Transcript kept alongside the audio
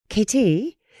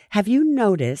KT, have you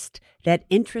noticed that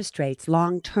interest rates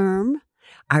long term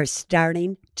are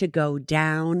starting to go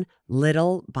down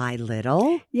little by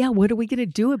little? Yeah, what are we going to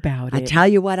do about it? I tell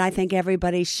you what I think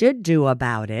everybody should do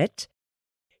about it.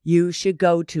 You should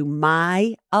go to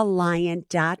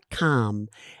myalliant.com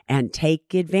and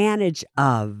take advantage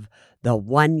of the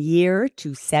 1 year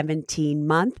to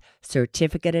 17-month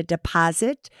certificate of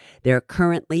deposit. They're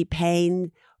currently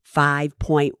paying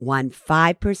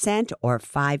 5.15% or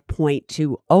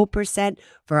 5.20%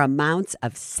 for amounts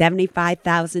of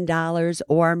 $75,000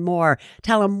 or more.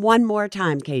 Tell them one more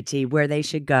time, KT, where they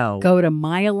should go. Go to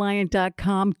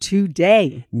myalliant.com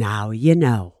today. Now you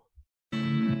know.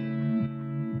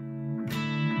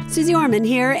 Susie Orman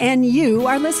here, and you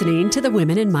are listening to the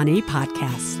Women in Money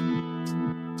podcast.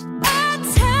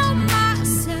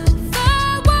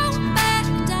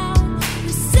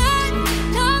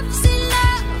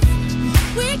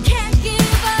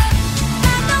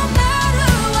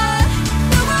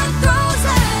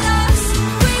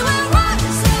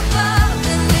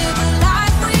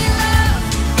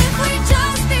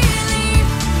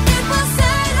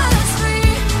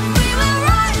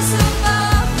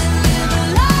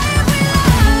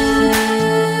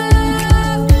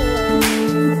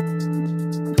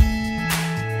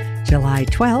 July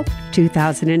 12th,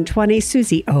 2020,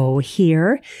 Susie O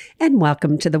here, and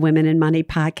welcome to the Women in Money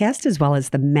podcast, as well as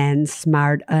the Men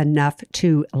Smart Enough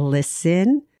to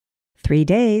Listen. 3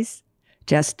 days,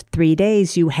 just 3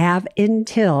 days. You have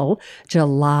until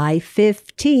July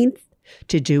 15th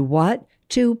to do what?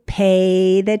 To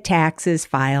pay the taxes,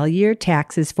 file your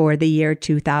taxes for the year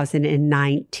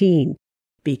 2019.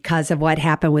 Because of what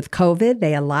happened with COVID,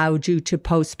 they allowed you to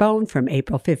postpone from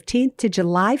April 15th to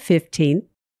July 15th.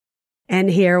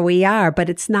 And here we are, but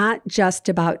it's not just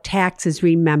about taxes.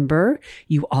 Remember,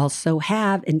 you also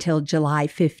have until July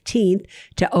 15th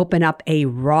to open up a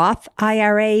Roth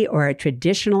IRA or a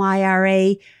traditional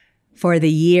IRA for the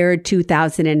year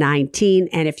 2019.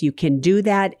 And if you can do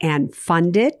that and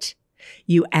fund it,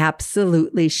 you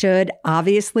absolutely should.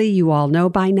 Obviously, you all know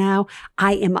by now,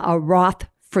 I am a Roth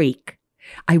freak.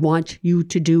 I want you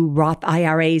to do Roth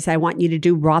IRAs. I want you to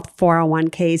do Roth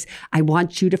 401ks. I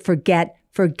want you to forget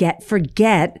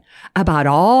about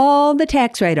all the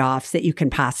tax write-offs that you can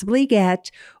possibly get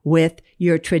with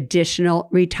your traditional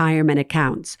retirement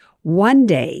accounts. One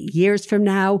day, years from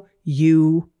now,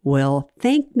 you will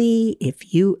thank me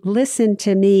if you listen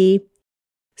to me.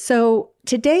 So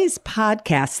today's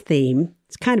podcast theme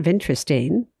is kind of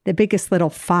interesting. The Biggest Little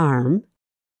Farm.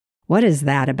 What is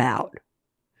that about?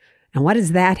 And what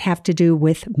does that have to do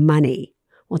with money?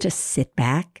 Well, just sit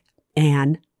back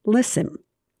and listen.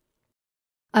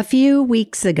 A few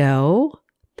weeks ago,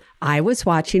 I was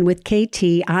watching with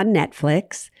KT on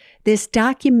Netflix this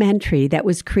documentary that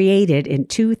was created in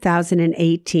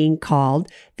 2018 called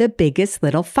The Biggest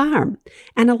Little Farm.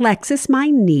 And Alexis, my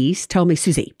niece, told me,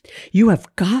 Susie, you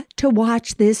have got to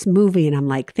watch this movie. And I'm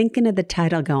like thinking of the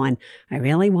title going, I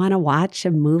really want to watch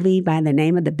a movie by the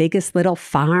name of The Biggest Little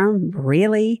Farm?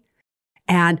 Really?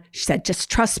 And she said,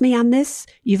 just trust me on this.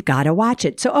 You've got to watch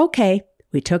it. So, okay,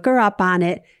 we took her up on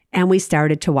it. And we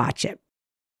started to watch it.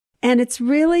 And it's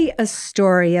really a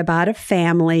story about a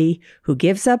family who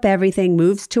gives up everything,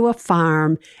 moves to a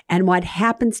farm, and what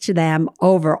happens to them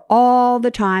over all the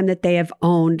time that they have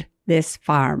owned this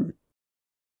farm.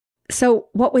 So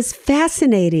what was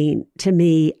fascinating to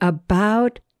me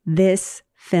about this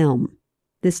film,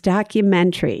 this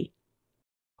documentary,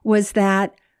 was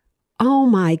that, oh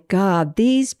my God,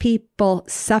 these people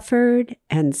suffered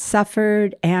and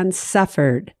suffered and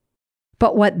suffered.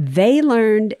 But what they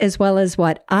learned, as well as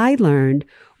what I learned,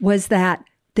 was that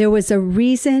there was a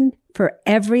reason for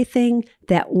everything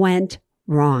that went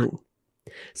wrong.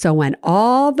 So when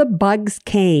all the bugs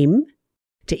came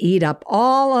to eat up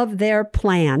all of their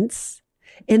plants,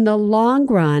 in the long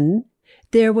run,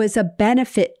 there was a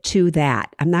benefit to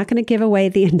that. I'm not going to give away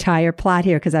the entire plot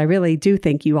here because I really do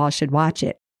think you all should watch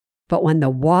it. But when the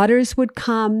waters would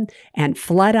come and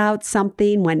flood out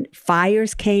something, when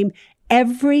fires came,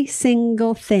 every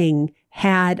single thing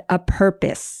had a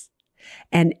purpose,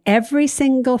 and every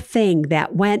single thing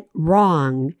that went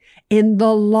wrong in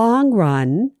the long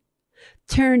run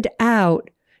turned out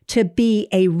to be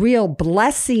a real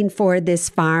blessing for this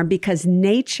farm because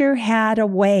nature had a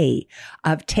way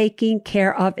of taking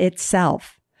care of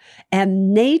itself.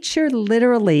 And nature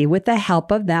literally, with the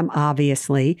help of them,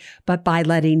 obviously, but by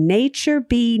letting nature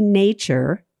be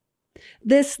nature,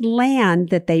 this land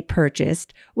that they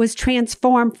purchased was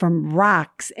transformed from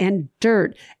rocks and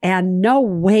dirt, and no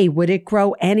way would it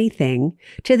grow anything,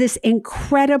 to this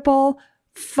incredible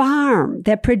farm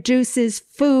that produces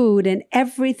food and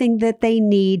everything that they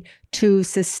need to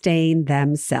sustain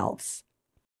themselves.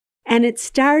 And it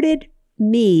started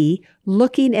me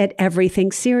looking at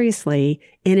everything seriously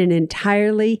in an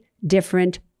entirely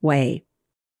different way.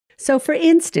 So for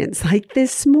instance, like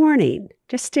this morning,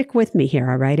 just stick with me here,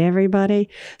 all right, everybody?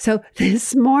 So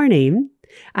this morning,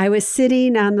 I was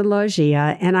sitting on the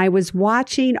loggia and I was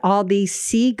watching all these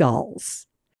seagulls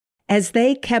as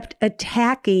they kept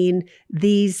attacking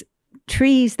these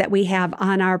trees that we have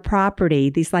on our property,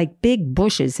 these like big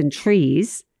bushes and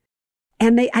trees.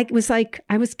 And I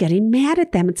was getting mad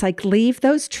at them. It's like, leave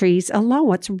those trees alone.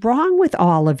 What's wrong with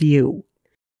all of you?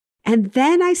 And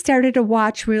then I started to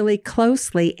watch really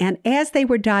closely. And as they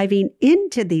were diving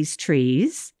into these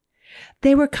trees,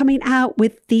 they were coming out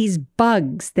with these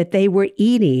bugs that they were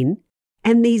eating.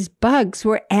 And these bugs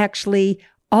were actually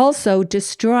also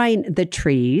destroying the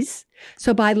trees.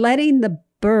 So by letting the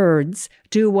birds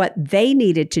do what they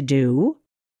needed to do,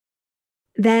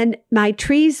 then my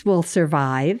trees will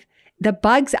survive. The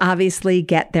bugs obviously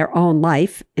get their own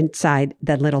life inside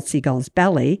the little seagull's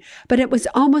belly, but it was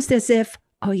almost as if,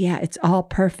 oh yeah, it's all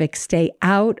perfect. Stay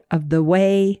out of the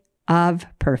way of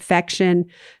perfection,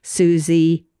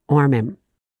 Susie Orman.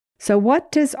 So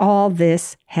what does all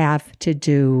this have to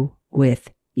do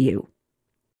with you?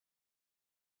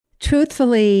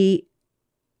 Truthfully,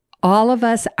 all of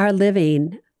us are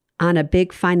living on a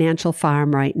big financial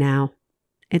farm right now.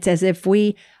 It's as if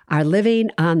we are living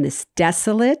on this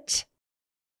desolate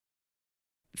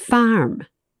farm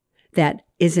that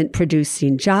isn't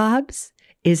producing jobs,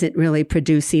 isn't really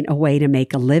producing a way to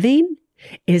make a living,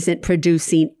 isn't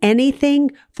producing anything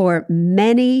for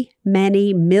many,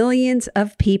 many millions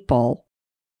of people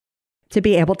to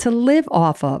be able to live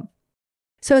off of.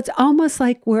 So it's almost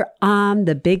like we're on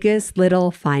the biggest little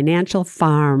financial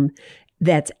farm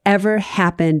that's ever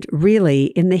happened really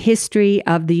in the history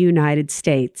of the United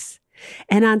States.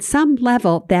 And on some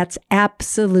level, that's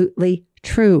absolutely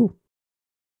true.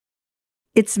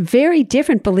 It's very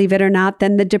different, believe it or not,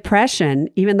 than the Depression,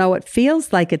 even though it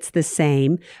feels like it's the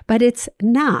same, but it's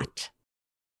not.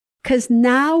 Because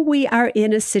now we are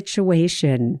in a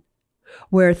situation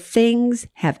where things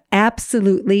have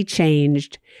absolutely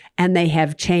changed, and they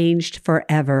have changed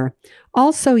forever.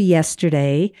 Also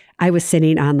yesterday, I was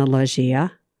sitting on the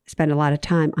loggia, spent a lot of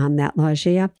time on that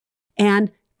loggia, and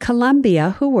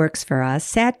Columbia, who works for us,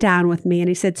 sat down with me and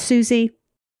he said, Susie,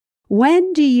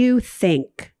 when do you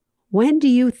think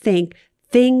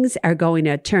things are going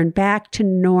to turn back to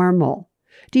normal?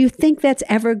 Do you think that's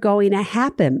ever going to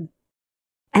happen?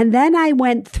 And then I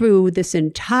went through this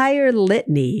entire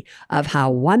litany of how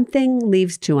one thing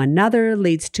leads to another.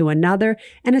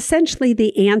 And essentially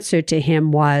the answer to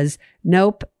him was,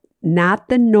 nope, not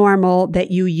the normal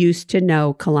that you used to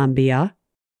know, Columbia,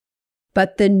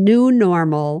 but the new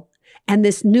normal. And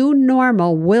this new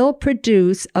normal will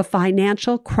produce a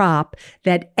financial crop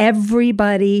that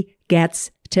everybody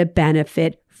gets to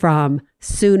benefit from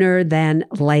sooner than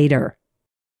later.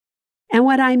 And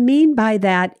what I mean by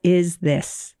that is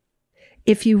this.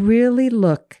 If you really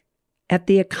look at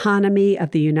the economy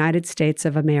of the United States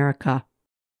of America,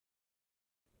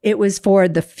 it was for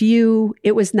the few,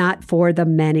 it was not for the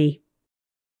many.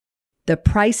 The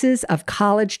prices of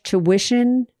college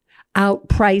tuition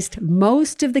outpriced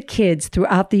most of the kids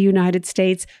throughout the United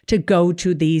States to go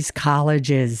to these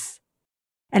colleges.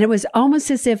 And it was almost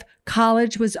as if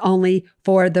college was only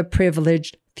for the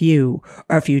privileged few.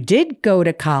 Or if you did go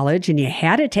to college and you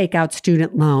had to take out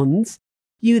student loans,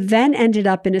 you then ended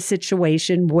up in a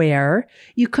situation where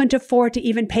you couldn't afford to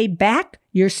even pay back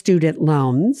your student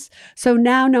loans. So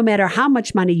now, no matter how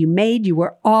much money you made, you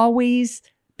were always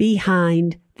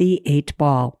behind the 8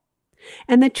 ball.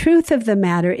 And the truth of the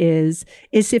matter is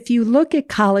if you look at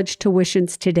college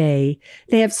tuitions today,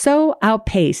 they have so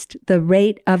outpaced the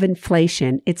rate of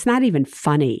inflation, it's not even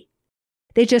funny.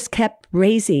 They just kept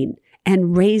raising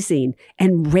and raising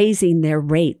and raising their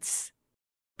rates,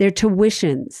 their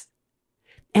tuitions.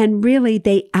 And really,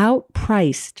 they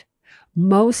outpriced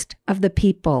most of the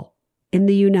people in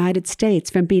the United States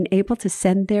from being able to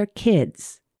send their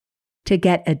kids to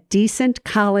get a decent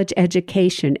college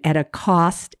education at a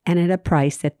cost and at a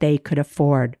price that they could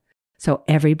afford. So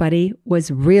everybody was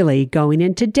really going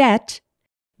into debt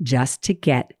just to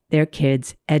get their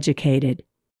kids educated.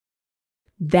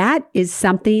 That is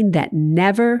something that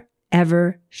never,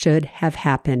 ever should have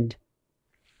happened.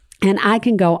 And I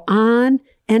can go on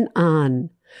and on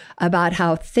about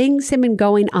how things have been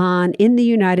going on in the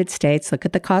United States. Look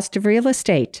at the cost of real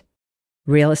estate.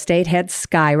 Real estate had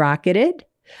skyrocketed,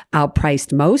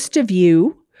 outpriced most of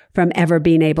you from ever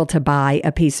being able to buy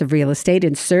a piece of real estate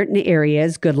in certain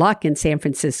areas. Good luck in San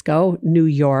Francisco, New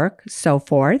York, so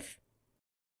forth.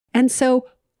 And so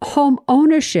home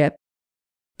ownership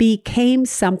became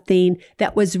something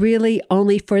that was really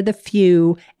only for the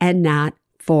few and not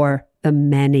for the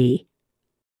many.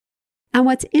 And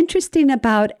what's interesting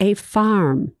about a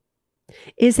farm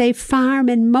is a farm,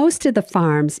 and most of the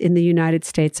farms in the United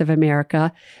States of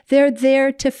America, they're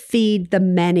there to feed the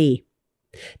many.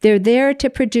 They're there to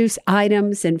produce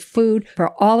items and food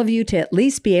for all of you to at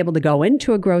least be able to go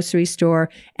into a grocery store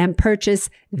and purchase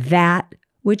that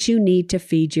which you need to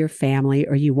feed your family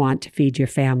or you want to feed your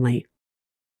family.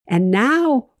 And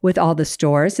now, with all the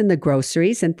stores and the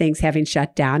groceries and things having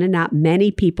shut down and not many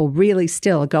people really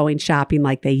still going shopping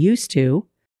like they used to,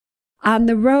 on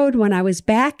the road when I was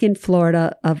back in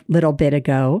Florida a little bit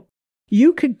ago,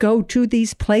 you could go to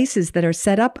these places that are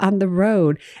set up on the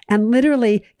road and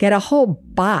literally get a whole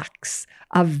box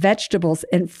of vegetables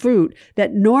and fruit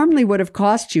that normally would have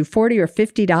cost you $40 or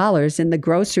 $50 in the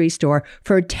grocery store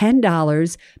for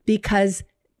 $10 because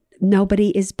nobody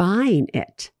is buying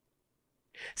it.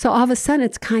 So all of a sudden,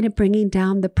 it's kind of bringing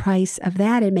down the price of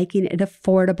that and making it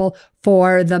affordable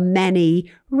for the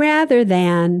many rather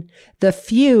than the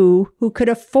few who could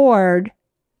afford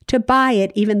to buy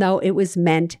it, even though it was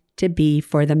meant to be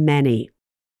for the many.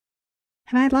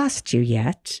 Have I lost you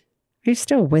yet? Are you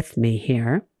still with me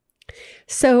here?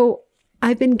 So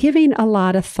I've been giving a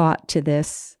lot of thought to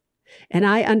this, and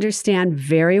I understand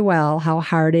very well how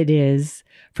hard it is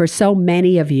for so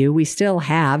many of you. We still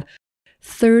have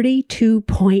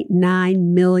 32.9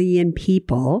 million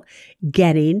people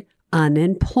getting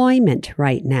unemployment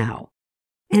right now.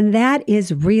 And that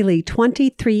is really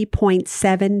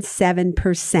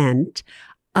 23.77%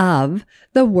 of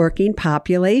the working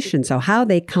population. So how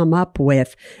they come up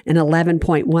with an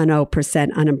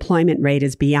 11.10% unemployment rate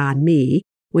is beyond me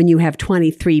when you have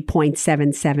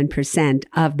 23.77%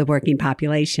 of the working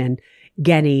population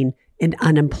getting an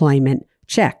unemployment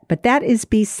check. But that is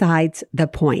besides the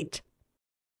point.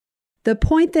 The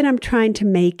point that I'm trying to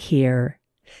make here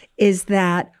is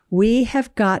that we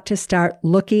have got to start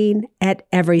looking at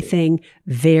everything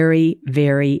very,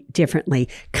 very differently.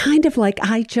 Kind of like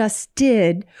I just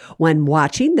did when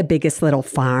watching The Biggest Little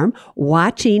Farm,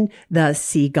 watching the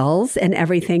seagulls and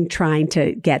everything trying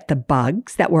to get the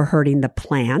bugs that were hurting the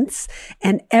plants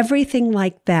and everything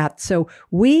like that. So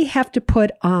we have to put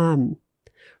on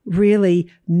really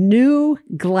new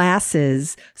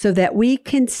glasses so that we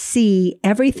can see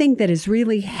everything that is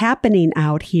really happening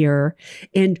out here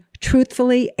in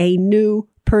truthfully a new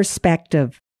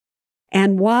perspective.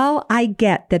 And while I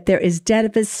get that there is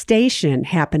devastation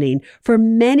happening for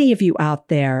many of you out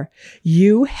there,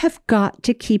 you have got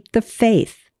to keep the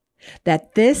faith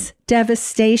that this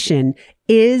devastation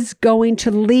is going to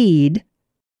lead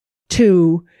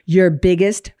to your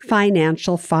biggest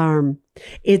financial farm.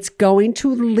 It's going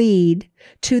to lead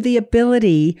to the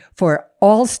ability for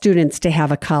all students to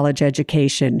have a college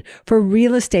education, for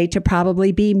real estate to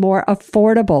probably be more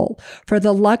affordable, for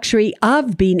the luxury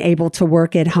of being able to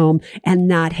work at home and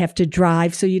not have to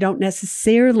drive, so you don't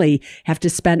necessarily have to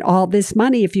spend all this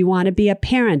money if you want to be a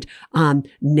parent on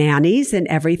nannies and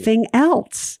everything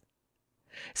else.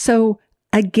 So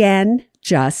again,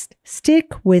 just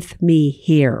stick with me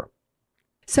here.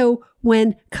 So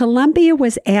when Columbia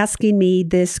was asking me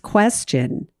this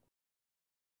question,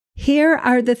 here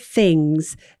are the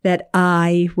things that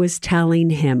I was telling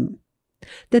him.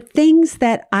 The things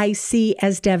that I see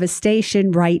as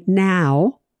devastation right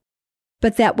now,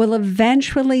 but that will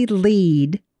eventually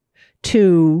lead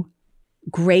to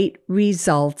great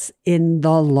results in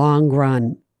the long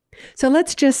run. So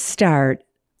let's just start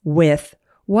with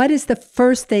what is the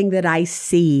first thing that I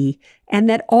see and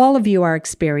that all of you are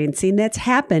experiencing that's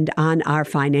happened on our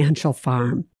financial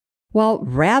farm? Well,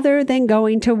 rather than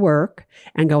going to work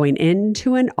and going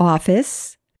into an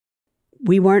office,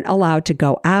 we weren't allowed to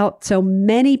go out. So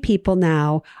many people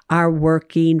now are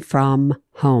working from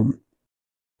home.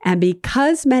 And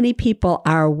because many people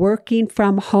are working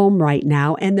from home right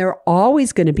now, and they're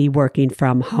always going to be working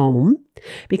from home,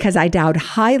 because I doubt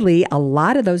highly a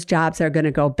lot of those jobs are going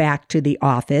to go back to the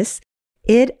office,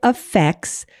 it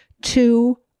affects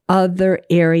two other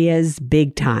areas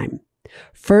big time.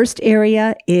 First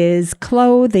area is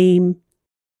clothing.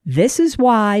 This is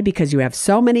why, because you have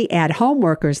so many at-home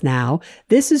workers now,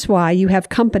 this is why you have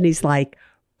companies like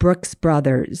Brooks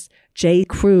Brothers, J.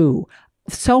 Crew,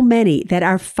 so many that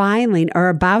are filing or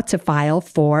about to file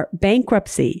for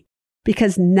bankruptcy.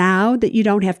 Because now that you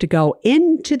don't have to go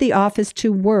into the office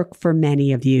to work for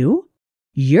many of you,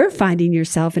 you're finding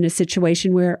yourself in a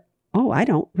situation where, oh, I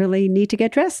don't really need to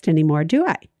get dressed anymore, do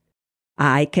I?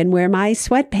 I can wear my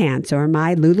sweatpants or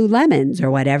my Lululemons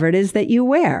or whatever it is that you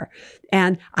wear.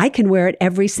 And I can wear it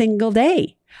every single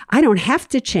day. I don't have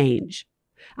to change.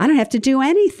 I don't have to do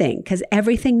anything because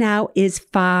everything now is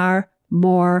far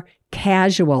more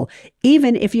casual.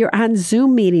 Even if you're on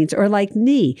Zoom meetings or like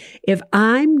me, if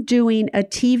I'm doing a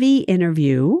TV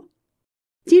interview,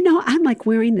 do you know, I'm like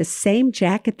wearing the same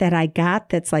jacket that I got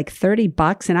that's like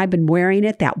 $30 and I've been wearing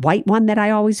it, that white one that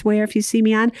I always wear if you see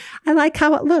me on. I like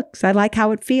how it looks. I like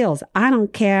how it feels. I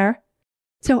don't care.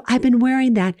 So I've been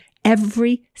wearing that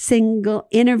every single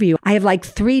interview. I have like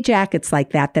 3 jackets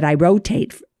like that I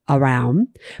rotate around,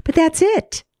 but that's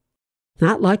it.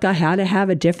 Not like I had to have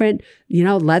a different,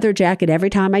 leather jacket every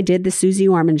time I did the Susie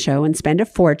Orman show and spend a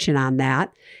fortune on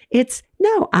that. It's,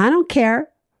 no, I don't care.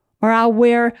 Or I'll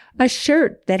wear a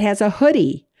shirt that has a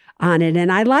hoodie on it,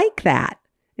 and I like that.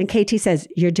 And KT says,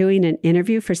 you're doing an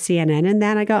interview for CNN and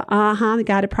that? I go,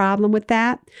 got a problem with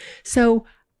that. So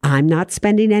I'm not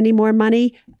spending any more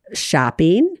money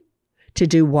shopping to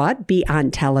do what? Be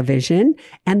on television.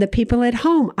 And the people at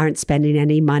home aren't spending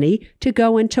any money to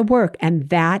go into work. And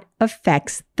that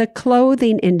affects the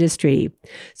clothing industry.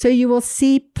 So you will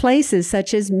see places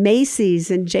such as Macy's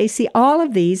and JC, all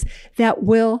of these that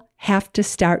will have to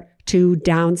start to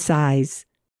downsize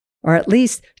or at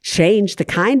least change the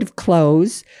kind of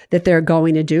clothes that they're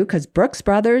going to do because Brooks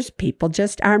Brothers, people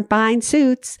just aren't buying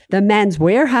suits. The Men's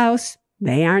Warehouse,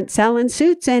 they aren't selling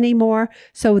suits anymore.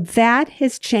 So that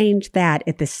has changed that.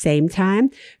 At the same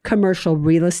time, commercial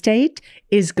real estate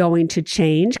is going to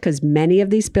change because many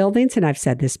of these buildings, and I've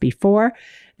said this before,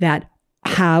 that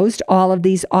housed all of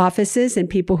these offices and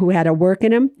people who had to work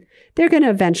in them, they're going to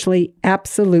eventually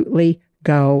absolutely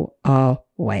go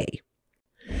away.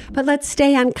 But let's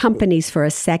stay on companies for a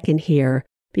second here,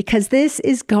 because this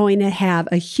is going to have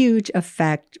a huge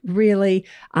effect really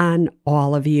on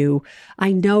all of you.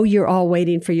 I know you're all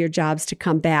waiting for your jobs to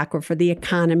come back or for the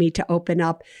economy to open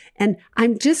up. And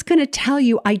I'm just going to tell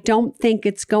you, I don't think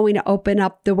it's going to open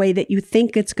up the way that you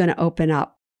think it's going to open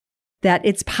up. That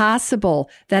it's possible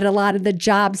that a lot of the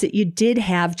jobs that you did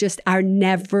have just are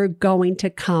never going to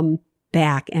come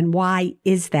back. And why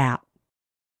is that?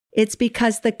 It's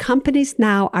because the companies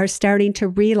now are starting to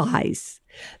realize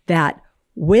that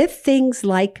with things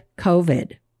like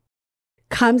COVID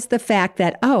comes the fact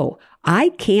that, I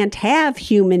can't have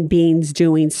human beings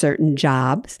doing certain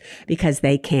jobs because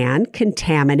they can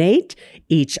contaminate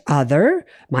each other.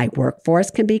 My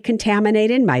workforce can be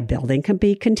contaminated. My building can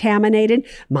be contaminated.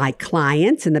 My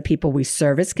clients and the people we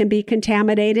service can be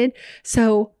contaminated.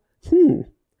 So,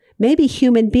 maybe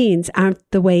human beings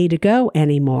aren't the way to go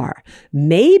anymore.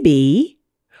 Maybe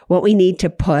what we need to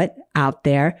put out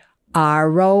there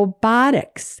are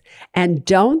robotics. And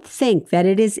don't think that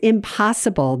it is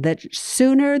impossible that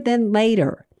sooner than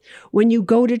later, when you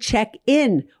go to check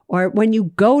in or when you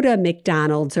go to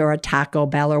McDonald's or a Taco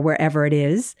Bell or wherever it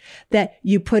is, that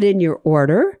you put in your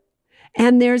order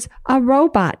and there's a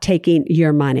robot taking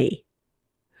your money.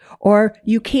 Or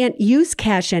you can't use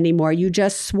cash anymore. You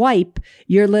just swipe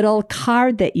your little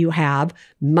card that you have.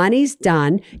 Money's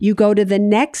done. You go to the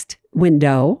next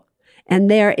window and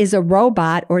there is a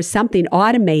robot or something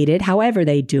automated, however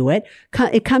they do it.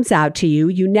 It comes out to you.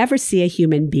 You never see a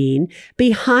human being.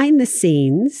 Behind the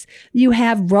scenes, you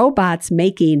have robots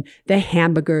making the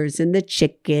hamburgers and the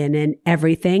chicken and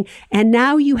everything. And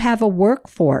now you have a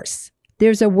workforce.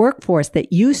 There's a workforce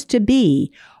that used to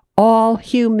be all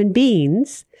human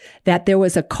beings, that there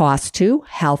was a cost to,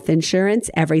 health insurance,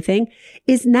 everything,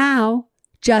 is now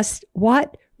just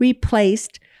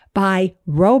replaced by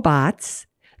robots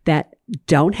that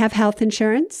don't have health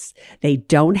insurance. They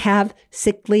don't have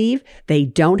sick leave. They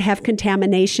don't have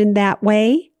contamination that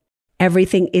way.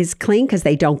 Everything is clean because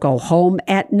they don't go home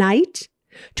at night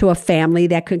to a family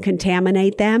that could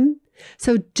contaminate them.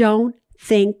 So don't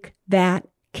think that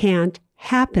can't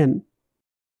happen.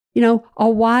 A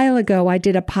while ago, I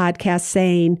did a podcast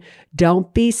saying,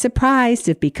 don't be surprised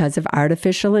if because of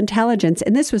artificial intelligence,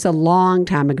 and this was a long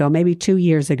time ago, maybe 2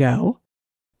 years ago,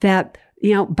 that,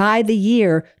 by the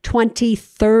year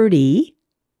 2030,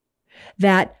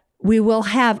 that we will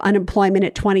have unemployment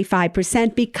at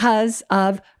 25% because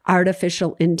of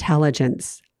artificial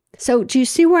intelligence. So do you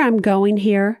see where I'm going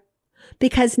here?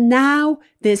 Because now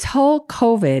this whole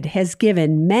COVID has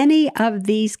given many of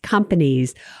these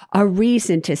companies a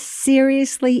reason to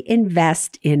seriously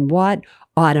invest in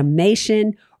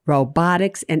automation,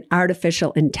 robotics, and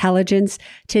artificial intelligence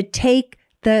to take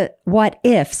the what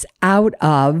ifs out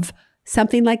of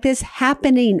something like this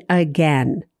happening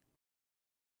again.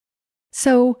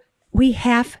 So we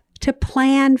have to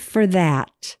plan for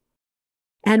that.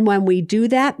 And when we do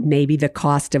that, maybe the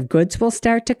cost of goods will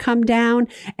start to come down,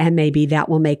 and maybe that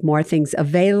will make more things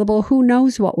available. Who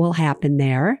knows what will happen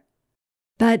there?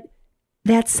 But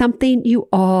that's something you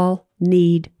all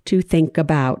need to think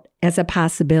about as a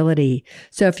possibility.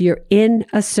 So if you're in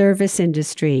a service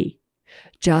industry,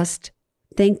 just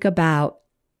think about,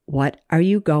 what are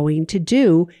you going to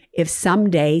do if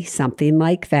someday something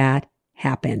like that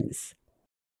happens?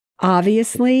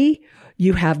 Obviously,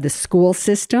 you have the school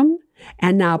system.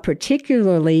 And now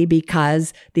particularly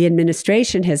because the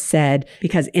administration has said,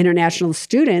 because international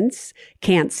students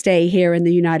can't stay here in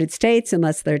the United States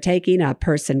unless they're taking a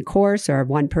person course or a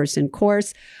one-person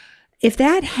course. If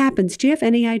that happens, do you have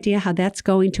any idea how that's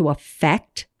going to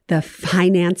affect the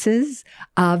finances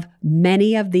of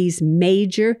many of these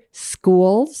major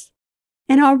schools?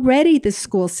 And already the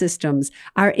school systems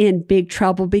are in big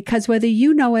trouble because whether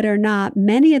you know it or not,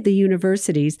 many of the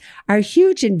universities are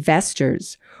huge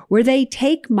investors where they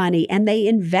take money and they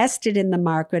invest it in the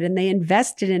market and they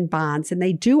invest it in bonds and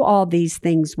they do all these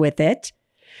things with it.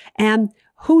 And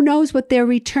who knows what their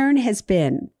return has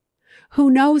been? Who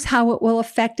knows how it will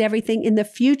affect everything in the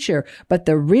future? But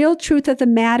the real truth of the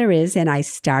matter is, and I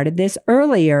started this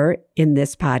earlier in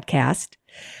this podcast,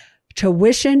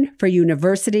 tuition for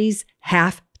universities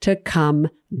have to come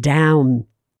down.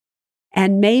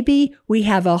 And maybe we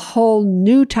have a whole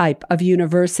new type of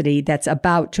university that's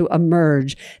about to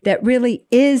emerge that really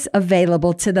is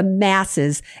available to the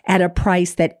masses at a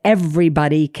price that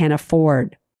everybody can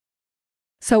afford.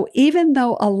 So even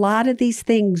though a lot of these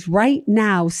things right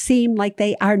now seem like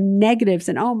they are negatives,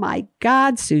 and oh my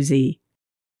God, Susie,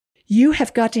 you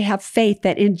have got to have faith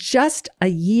that in just a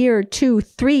year, 2,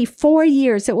 3, 4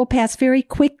 years, it will pass very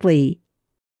quickly.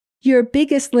 Your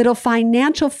biggest little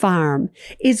financial farm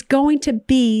is going to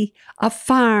be a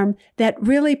farm that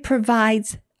really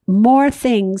provides more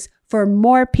things for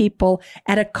more people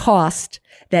at a cost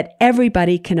that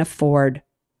everybody can afford.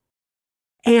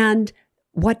 And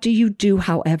what do you do,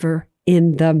 however,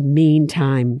 in the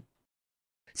meantime?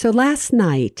 So last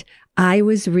night, I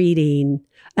was reading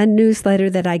a newsletter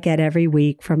that I get every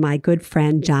week from my good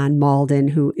friend, John Malden,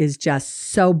 who is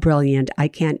just so brilliant. I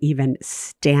can't even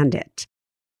stand it.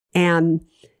 And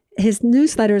his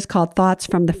newsletter is called Thoughts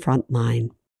from the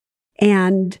Frontline.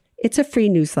 And it's a free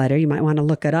newsletter. You might want to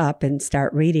look it up and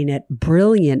start reading it.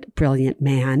 Brilliant, brilliant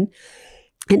man.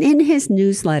 And in his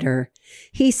newsletter,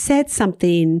 he said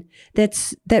something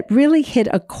that really hit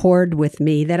a chord with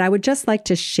me that I would just like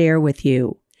to share with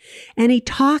you. And he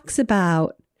talks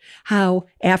about how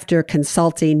after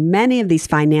consulting many of these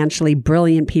financially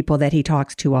brilliant people that he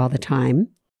talks to all the time,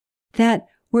 that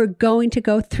we're going to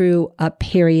go through a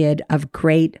period of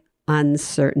great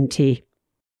uncertainty.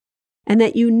 And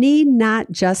that you need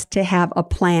not just to have a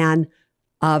plan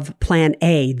of plan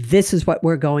A, this is what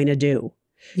we're going to do.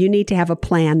 You need to have a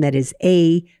plan that is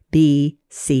A, B,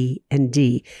 C, and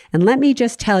D. And let me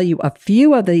just tell you a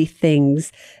few of the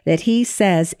things that he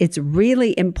says it's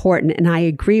really important, and I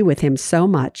agree with him so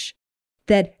much,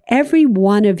 that every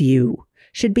one of you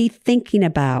should be thinking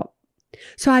about.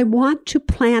 So I want to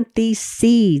plant these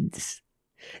seeds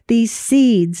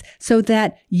so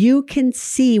that you can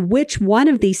see which one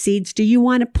of these seeds do you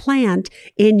want to plant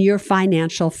in your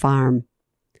financial farm.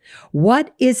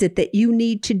 What is it that you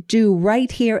need to do right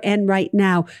here and right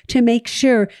now to make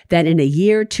sure that in a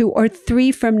year, 2 or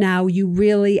 3 from now, you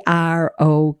really are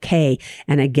okay?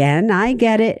 And again, I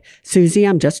get it. Susie,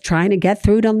 I'm just trying to get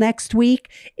through till next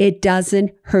week. It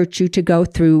doesn't hurt you to go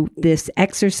through this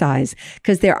exercise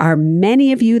because there are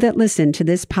many of you that listen to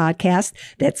this podcast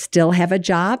that still have a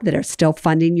job, that are still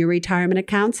funding your retirement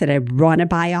accounts, that want to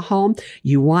buy a home.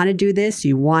 You want to do this,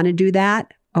 you want to do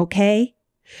that. Okay?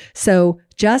 So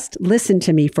just listen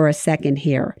to me for a second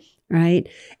here, right?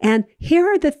 And here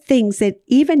are the things that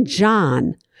even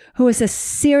John, who is a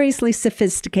seriously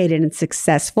sophisticated and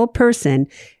successful person,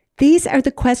 these are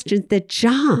the questions that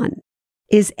John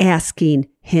is asking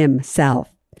himself.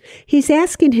 He's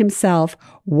asking himself,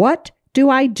 what do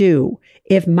I do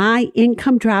if my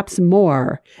income drops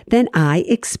more than I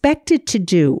expected to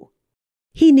do?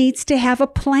 He needs to have a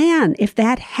plan if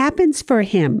that happens for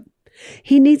him.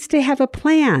 He needs to have a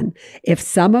plan. If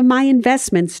some of my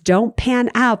investments don't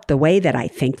pan out the way that I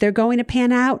think they're going to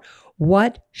pan out,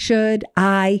 what should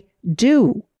I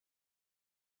do?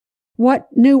 What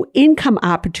new income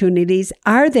opportunities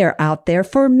are there out there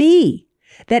for me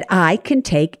that I can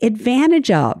take advantage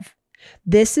of?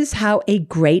 This is how a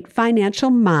great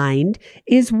financial mind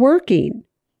is working.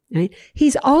 Right?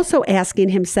 He's also asking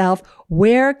himself,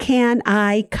 where can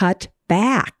I cut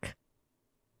back?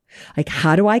 Like,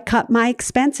 how do I cut my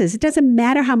expenses? It doesn't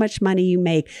matter how much money you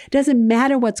make. It doesn't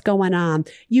matter what's going on.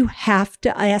 You have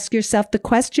to ask yourself the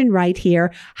question right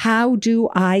here, how do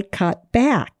I cut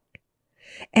back?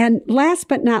 And last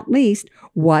but not least,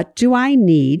 what do I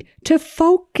need to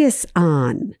focus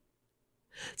on?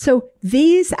 So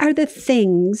these are the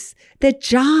things that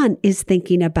John is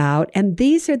thinking about, and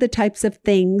these are the types of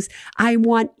things I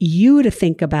want you to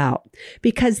think about,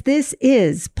 because this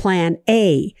is Plan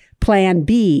A, Plan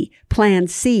B, Plan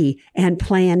C, and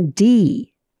Plan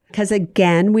D. Because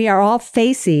again, we are all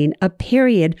facing a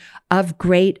period of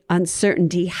great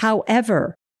uncertainty.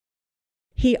 However,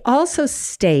 he also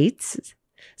states,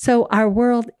 so our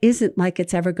world isn't like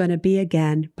it's ever going to be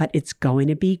again, but it's going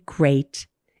to be great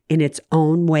in its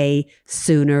own way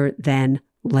sooner than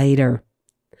later.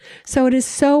 So it is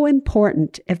so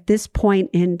important at this point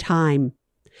in time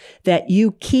that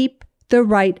you keep the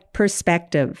right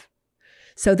perspective,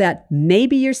 so that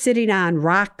maybe you're sitting on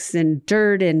rocks and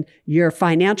dirt and your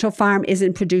financial farm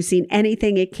isn't producing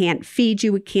anything. It can't feed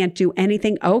you. It can't do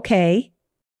anything. Okay.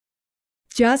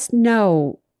 Just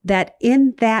know that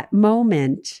in that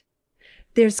moment,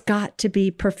 there's got to be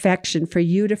perfection for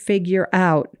you to figure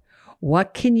out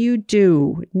what can you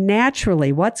do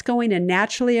naturally, what's going to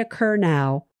naturally occur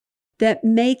now that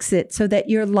makes it so that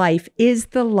your life is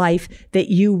the life that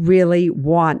you really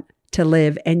want to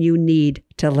live and you need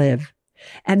to live.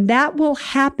 And that will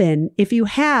happen if you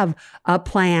have a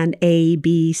plan A,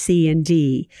 B, C, and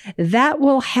D. That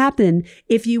will happen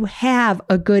if you have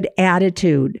a good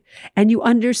attitude and you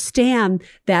understand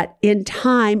that in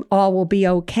time all will be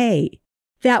okay.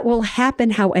 That will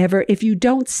happen, however, if you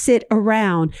don't sit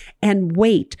around and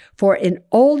wait for an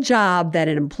old job that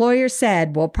an employer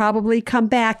said will probably come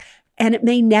back, and it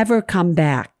may never come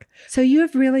back. So you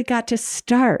have really got to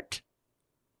start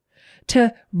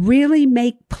to really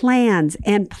make plans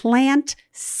and plant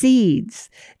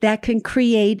seeds that can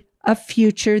create a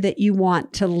future that you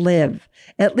want to live.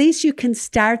 At least you can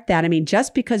start that. I mean,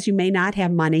 just because you may not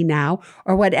have money now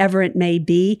or whatever it may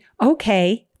be,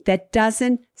 okay, that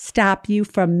doesn't stop you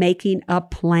from making a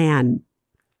plan.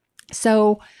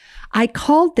 So I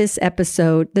called this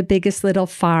episode The Biggest Little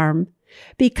Farm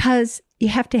because you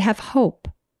have to have hope.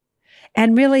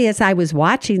 And really, as I was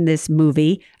watching this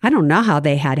movie, I don't know how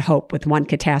they had hope with one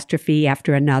catastrophe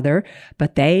after another,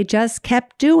 but they just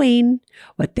kept doing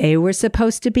what they were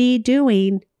supposed to be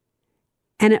doing.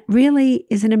 And it really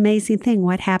is an amazing thing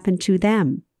what happened to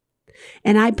them.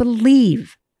 And I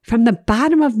believe from the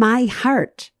bottom of my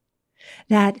heart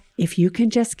that if you can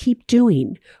just keep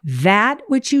doing that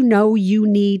which you know you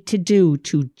need to do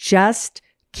to just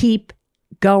keep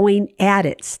going at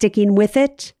it, sticking with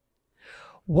it,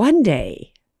 one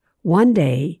day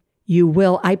you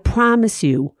will, I promise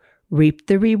you, reap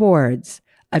the rewards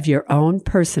of your own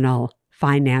personal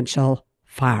financial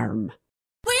farm.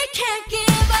 We can't give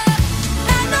up,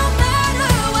 and no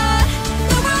matter what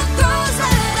the world throws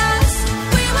at us,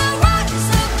 we will rise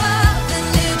above and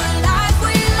live a life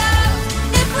we love.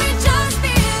 If we just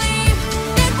believe,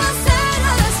 it will set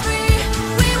us free.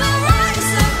 We will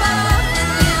rise above and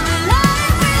live a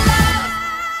life we love.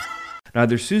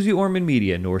 Neither Susie Orman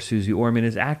Media nor Susie Orman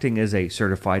is acting as a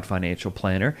certified financial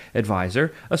planner,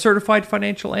 advisor, a certified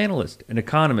financial analyst, an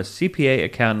economist, CPA,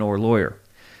 accountant, or lawyer.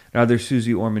 Neither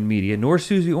Susie Orman Media nor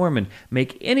Susie Orman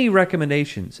make any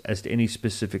recommendations as to any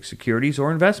specific securities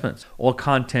or investments. All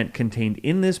content contained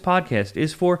in this podcast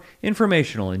is for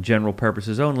informational and general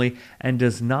purposes only and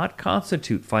does not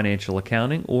constitute financial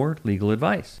accounting or legal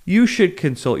advice. You should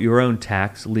consult your own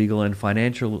tax, legal, and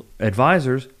financial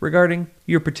advisors regarding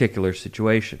your particular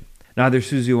situation. Neither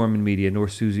Susie Orman Media nor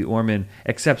Susie Orman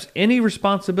accepts any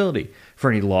responsibility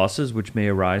for any losses which may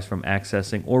arise from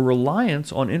accessing or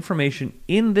reliance on information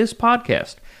in this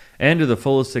podcast. And to the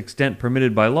fullest extent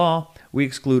permitted by law, we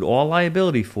exclude all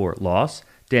liability for loss,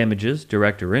 damages,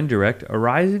 direct or indirect,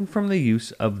 arising from the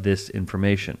use of this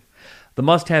information. The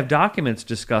must-have documents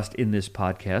discussed in this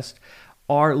podcast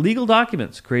are legal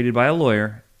documents created by a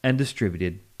lawyer and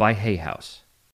distributed by Hay House.